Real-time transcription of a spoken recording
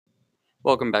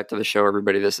Welcome back to the show,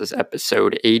 everybody. This is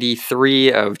episode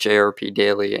 83 of JRP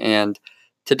Daily, and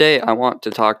today I want to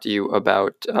talk to you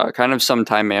about kind of some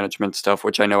time management stuff,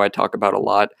 which I know I talk about a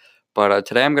lot, but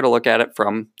today I'm going to look at it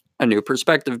from a new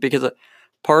perspective because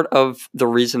part of the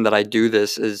reason that I do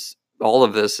this is all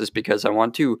of this is because I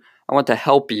want to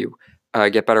help you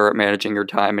get better at managing your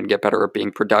time and get better at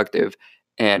being productive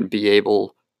and be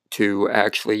able to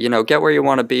actually, get where you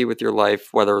want to be with your life,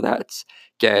 whether that's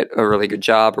get a really good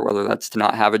job or whether that's to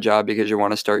not have a job because you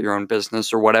want to start your own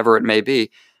business or whatever it may be.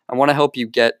 I want to help you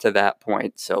get to that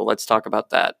point. So let's talk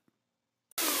about that.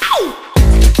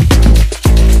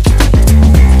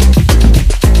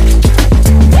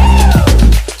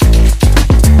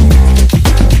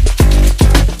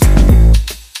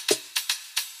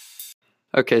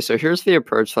 Okay, so here's the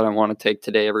approach that I want to take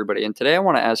today, everybody. And today I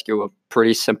want to ask you a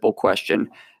pretty simple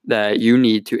question that you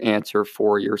need to answer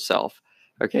for yourself.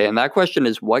 Okay, and that question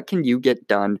is, what can you get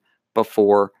done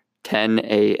before 10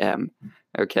 a.m.?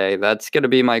 Okay, that's going to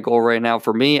be my goal right now.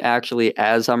 For me, actually,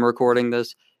 as I'm recording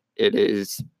this, it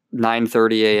is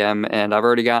 9:30 a.m. and I've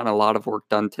already gotten a lot of work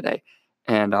done today.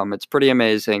 And it's pretty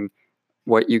amazing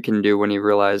what you can do when you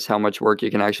realize how much work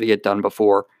you can actually get done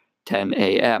before 10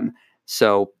 a.m.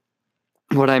 So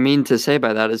what I mean to say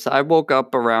by that is I woke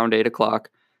up around 8 o'clock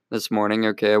this morning.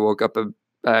 Okay, I woke up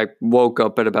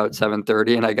at about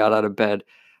 7:30 and I got out of bed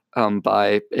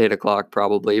by 8 o'clock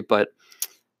probably. But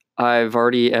I've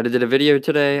already edited a video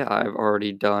today. I've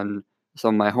already done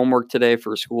some of my homework today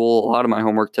for school. A lot of my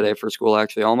homework today for school,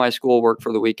 actually. All my schoolwork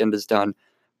for the weekend is done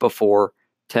before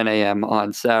 10 a.m.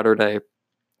 on Saturday.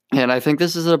 And I think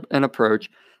this is an approach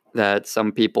that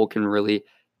some people can really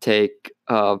take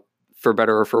for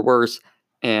better or for worse,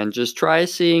 and just try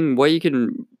seeing what you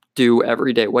can do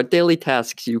every day, what daily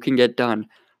tasks you can get done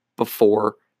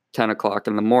before 10 o'clock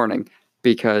in the morning.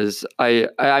 Because I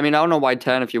mean, I don't know why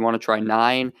 10, if you want to try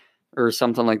 9 or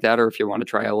something like that, or if you want to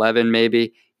try 11,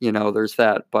 maybe, there's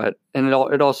that. But, and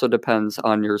it also depends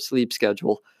on your sleep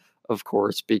schedule, of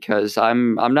course, because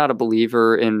I'm not a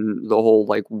believer in the whole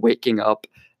like waking up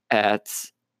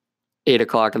at 8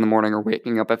 o'clock in the morning or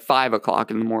waking up at 5 o'clock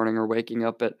in the morning or waking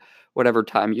up at whatever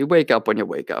time you wake up when you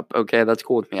wake up. Okay, that's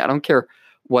cool with me. I don't care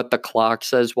what the clock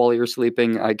says while you're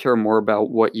sleeping. I care more about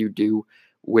what you do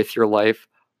with your life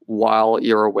while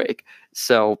you're awake.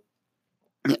 So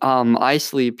I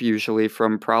sleep usually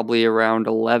from probably around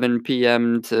 11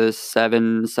 p.m. to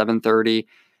 7:30,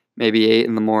 maybe 8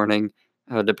 in the morning,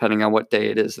 depending on what day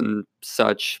it is and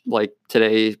such. Like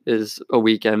today is a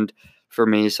weekend for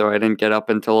me, so I didn't get up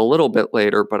until a little bit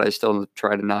later, but I still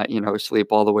try to not,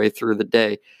 sleep all the way through the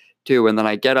day too. And then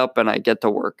I get up and I get to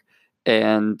work.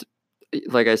 And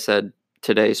like I said,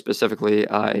 today specifically,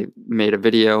 I made a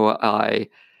video, I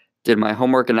did my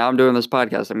homework, and now I'm doing this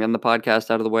podcast. I'm getting the podcast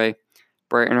out of the way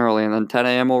bright and early, and then 10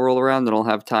 a.m. will roll around, and I'll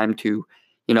have time to,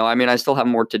 I still have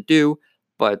more to do,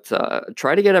 but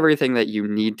try to get everything that you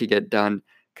need to get done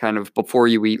kind of before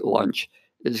you eat lunch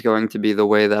is going to be the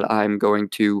way that I'm going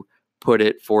to put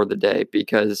it for the day,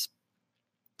 because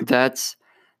that's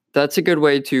a good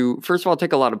way to, first of all,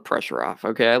 take a lot of pressure off.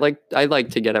 Okay, I like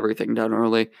to get everything done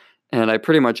early, and I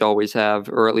pretty much always have,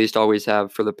 or at least always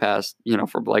have for the past,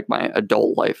 for like my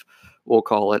adult life, we'll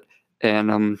call it.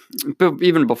 And but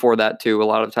even before that too, a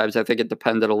lot of times I think it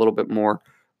depended a little bit more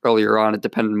earlier on. It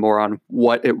depended more on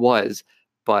what it was.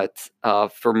 But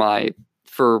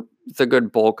for the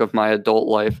good bulk of my adult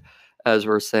life, as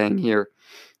we're saying here,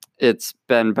 it's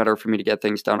been better for me to get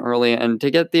things done early and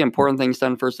to get the important things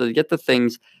done first, to get the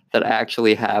things that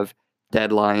actually have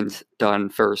deadlines done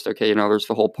first. Okay, there's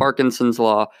the whole Parkinson's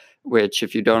law, which,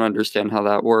 if you don't understand how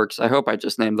that works, I hope I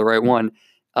just named the right one.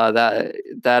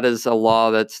 That is a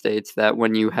law that states that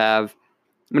when you have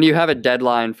a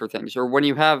deadline for things, or when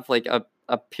you have like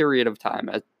a period of time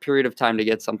to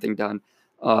get something done,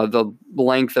 the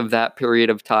length of that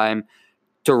period of time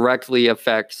directly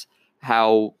affects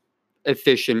how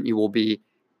efficient you will be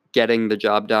getting the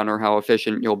job done, or how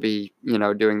efficient you'll be,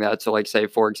 doing that. So like, say,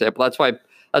 for example, that's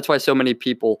why so many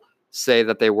people say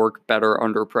that they work better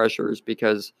under pressures,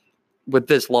 because with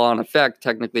this law in effect,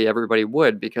 technically everybody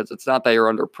would, because it's not that you're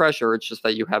under pressure, it's just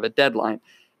that you have a deadline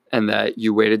and that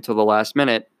you waited till the last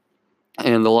minute.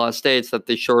 And the law states that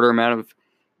the the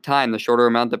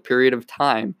period of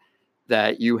time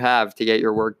that you have to get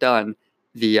your work done,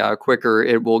 the quicker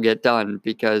it will get done,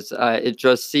 because it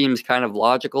just seems kind of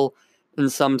logical in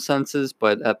some senses,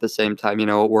 but at the same time,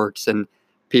 it works, and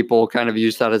people kind of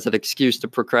use that as an excuse to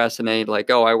procrastinate, like,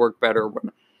 oh, I work better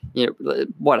when,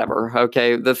 whatever.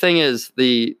 Okay, the thing is,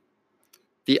 the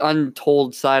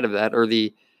untold side of that, or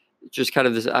the just kind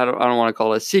of this, I don't want to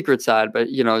call it a secret side, but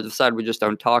the side we just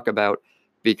don't talk about,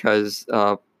 because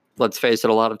let's face it,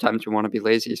 a lot of times we want to be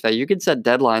lazy, is that you can set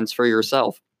deadlines for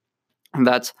yourself. And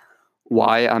that's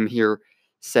why I'm here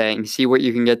saying, see what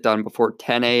you can get done before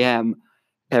 10 a.m.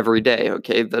 every day.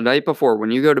 Okay. The night before,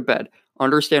 when you go to bed,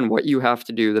 understand what you have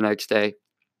to do the next day,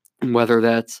 whether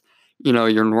that's,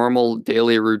 your normal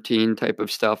daily routine type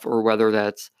of stuff, or whether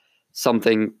that's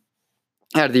something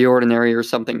out of the ordinary or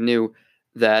something new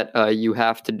that you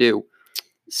have to do.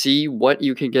 See what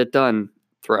you can get done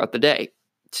throughout the day.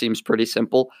 It seems pretty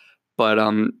simple, but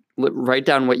write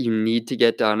down what you need to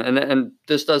get done, and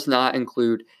this does not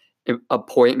include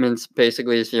appointments.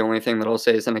 Basically, is the only thing that I'll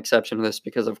say is an exception to this,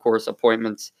 because of course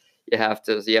appointments, you have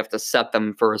to set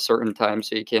them for a certain time,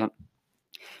 so you can't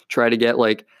try to get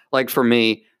like for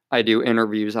me, I do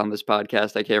interviews on this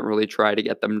podcast. I can't really try to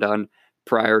get them done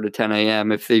prior to 10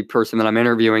 a.m. if the person that I'm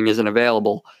interviewing isn't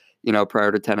available,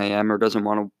 prior to 10 a.m. or doesn't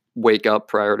want to wake up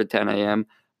prior to 10 a.m.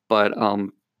 But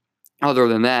other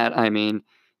than that, I mean,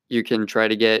 you can try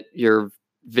to get your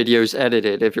videos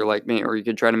edited if you're like me, or you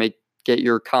can try to get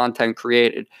your content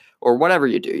created, or whatever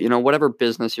you do, whatever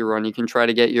business you run, you can try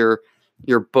to get your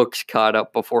books caught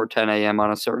up before 10 a.m.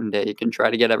 on a certain day. You can try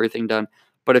to get everything done.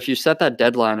 But if you set that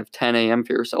deadline of 10 a.m.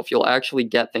 for yourself, you'll actually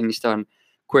get things done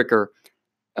quicker,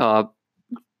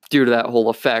 due to that whole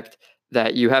effect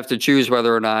that you have to choose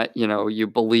whether or not, you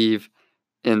believe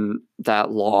in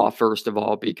that law, first of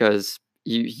all, because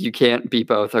you can't be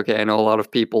both. Okay. I know a lot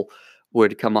of people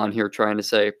would come on here trying to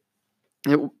say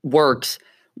it works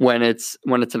when it's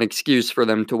an excuse for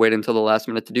them to wait until the last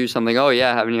minute to do something. Oh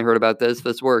yeah, haven't you heard about this?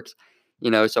 This works,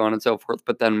 so on and so forth.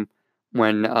 But then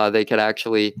when they could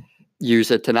actually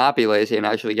use it to not be lazy and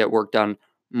actually get work done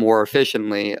more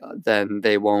efficiently, then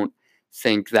they won't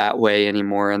think that way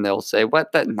anymore, and they'll say,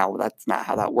 no, that's not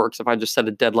how that works. If I just set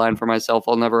a deadline for myself,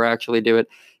 I'll never actually do it.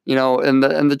 And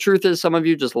the truth is, some of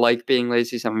you just like being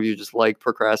lazy, some of you just like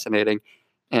procrastinating,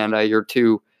 and you're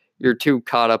too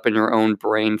caught up in your own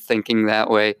brain thinking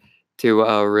that way to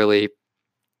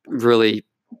really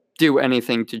do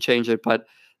anything to change it. But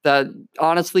that,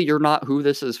 honestly, you're not who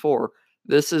this is for.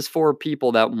 This is for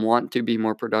people that want to be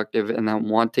more productive, and that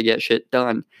want to get shit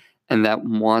done, and that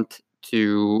want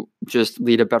to just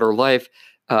lead a better life,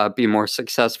 be more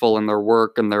successful in their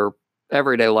work and their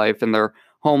everyday life, in their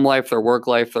home life, their work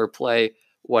life, their play,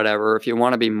 whatever. If you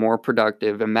want to be more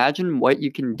productive, imagine what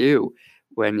you can do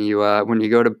when you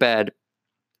go to bed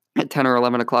at 10 or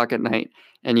 11 o'clock at night,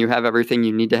 and you have everything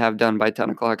you need to have done by 10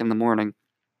 o'clock in the morning.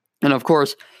 And of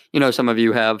course, some of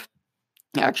you have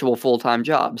actual full-time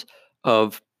jobs,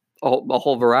 of a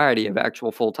whole variety of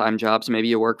actual full-time jobs. Maybe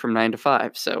you work from 9 to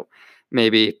 5, so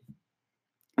maybe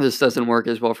this doesn't work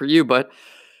as well for you. But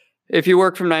if you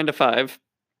work from 9 to 5,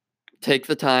 take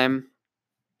the time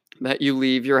that you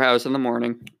leave your house in the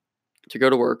morning to go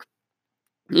to work,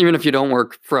 even if you don't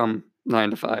work from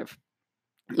 9 to 5.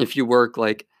 If you work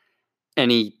like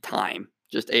any time,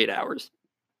 just 8 hours,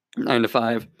 9 to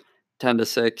 5, 10 to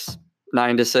 6,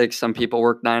 9 to 6. Some people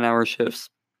work 9-hour shifts.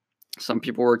 Some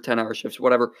people work 10-hour shifts,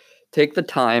 whatever. Take the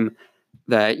time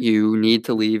that you need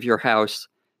to leave your house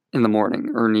in the morning,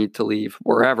 or need to leave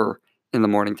wherever in the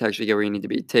morning to actually get where you need to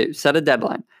be. Set a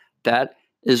deadline. That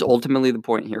is ultimately the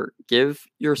point here. Give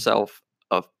yourself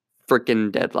a freaking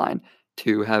deadline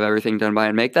to have everything done by,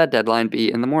 and make that deadline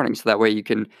be in the morning, so that way you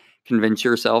can convince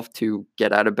yourself to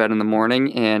get out of bed in the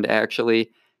morning and actually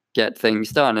get things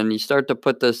done. And you start to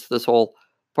put this whole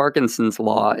Parkinson's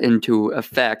law into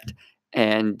effect,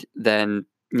 and then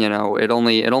it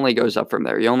only goes up from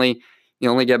there. You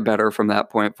only get better from that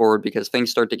point forward, because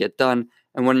things start to get done.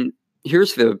 And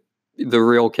here's the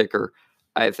real kicker,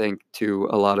 I think, to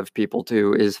a lot of people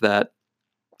too, is that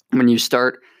when you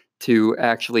start to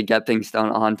actually get things done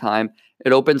on time,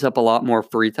 it opens up a lot more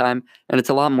free time, and it's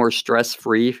a lot more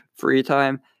stress-free free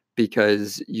time,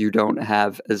 because you don't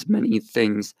have as many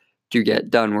things to get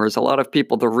done. Whereas a lot of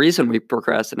people, the reason we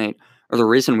procrastinate, or the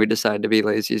reason we decide to be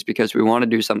lazy, is because we want to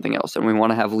do something else, and we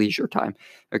want to have leisure time.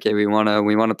 Okay, we want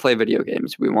to play video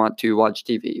games, we want to watch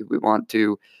TV, we want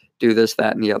to do this,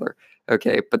 that, and the other.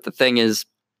 Okay, but the thing is,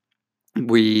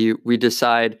 we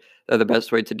decide that the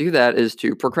best way to do that is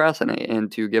to procrastinate,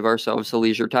 and to give ourselves the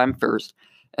leisure time first,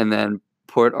 and then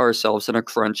put ourselves in a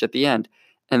crunch at the end.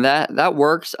 And that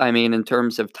works. I mean, in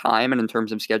terms of time and in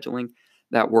terms of scheduling,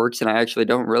 that works. And I actually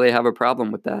don't really have a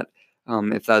problem with that,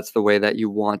 if that's the way that you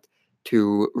want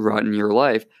to run your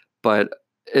life. But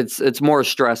it's more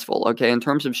stressful. Okay, in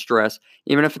terms of stress,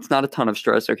 even if it's not a ton of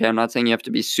stress. Okay, I'm not saying you have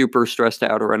to be super stressed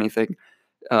out or anything,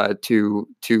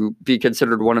 to be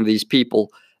considered one of these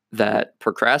people that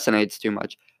procrastinates too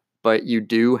much. But you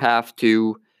do have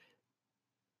to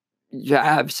you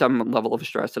have some level of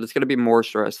stress, and it's going to be more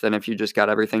stress than if you just got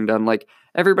everything done. Like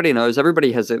everybody knows,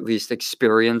 everybody has at least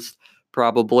experienced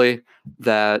probably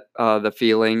that the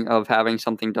feeling of having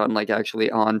something done like actually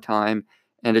on time,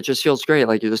 and it just feels great.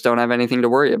 Like you just don't have anything to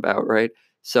worry about, right?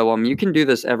 So you can do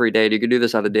this every day. You can do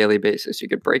this on a daily basis. You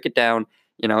could break it down.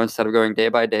 Instead of going day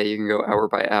by day, you can go hour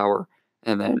by hour,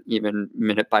 and then even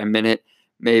minute by minute,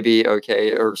 maybe.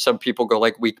 Okay, or some people go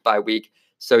like week by week.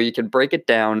 So you can break it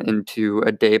down into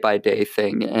a day by day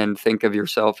thing and think of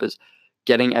yourself as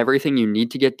getting everything you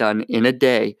need to get done in a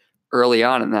day early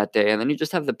on in that day. And then you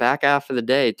just have the back half of the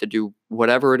day to do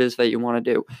whatever it is that you want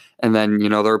to do. And then,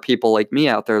 there are people like me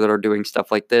out there that are doing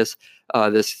stuff like this.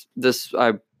 This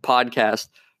podcast,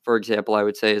 for example, I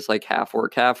would say is like half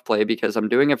work, half play, because I'm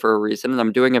doing it for a reason and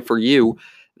I'm doing it for you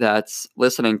that's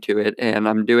listening to it. And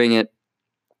I'm doing it,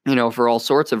 for all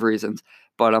sorts of reasons.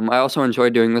 But I also enjoy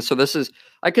doing this. So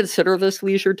I consider this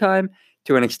leisure time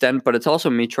to an extent, but it's also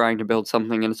me trying to build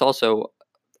something. And it's also,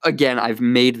 again, I've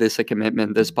made this a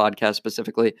commitment, this podcast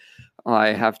specifically. I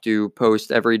have to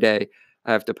post every day.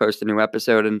 I have to post a new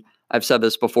episode. And I've said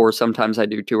this before, sometimes I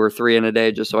do 2 or 3 in a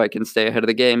day just so I can stay ahead of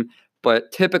the game.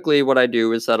 But typically what I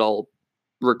do is that I'll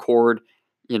record,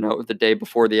 the day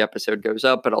before the episode goes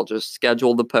up, but I'll just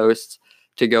schedule the posts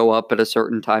to go up at a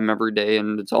certain time every day,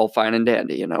 and it's all fine and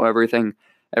dandy.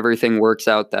 Everything works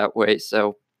out that way.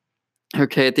 So,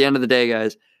 okay, at the end of the day,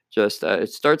 guys, just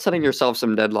start setting yourself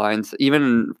some deadlines,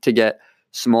 even to get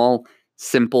small,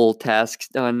 simple tasks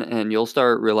done, and you'll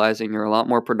start realizing you're a lot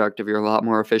more productive, you're a lot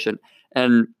more efficient.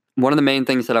 And one of the main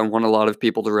things that I want a lot of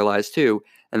people to realize too,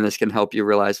 and this can help you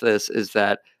realize this, is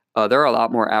that there are a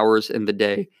lot more hours in the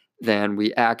day than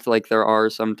we act like there are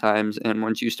sometimes. And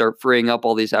once you start freeing up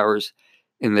all these hours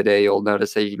in the day, you'll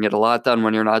notice that you can get a lot done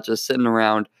when you're not just sitting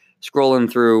around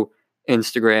scrolling through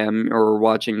Instagram or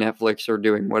watching Netflix or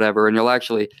doing whatever. And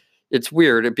it's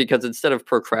weird because instead of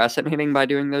procrastinating by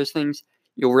doing those things,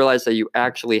 you'll realize that you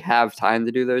actually have time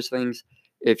to do those things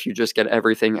if you just get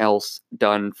everything else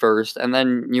done first. And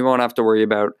then you won't have to worry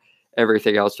about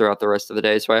everything else throughout the rest of the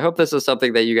day. So I hope this is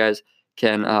something that you guys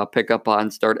can pick up on,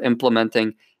 start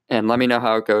implementing, and let me know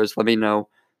how it goes. Let me know,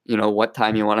 what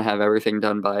time you want to have everything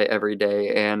done by every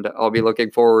day. And I'll be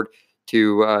looking forward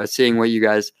to seeing what you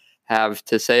guys have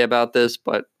to say about this.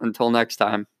 But until next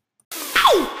time.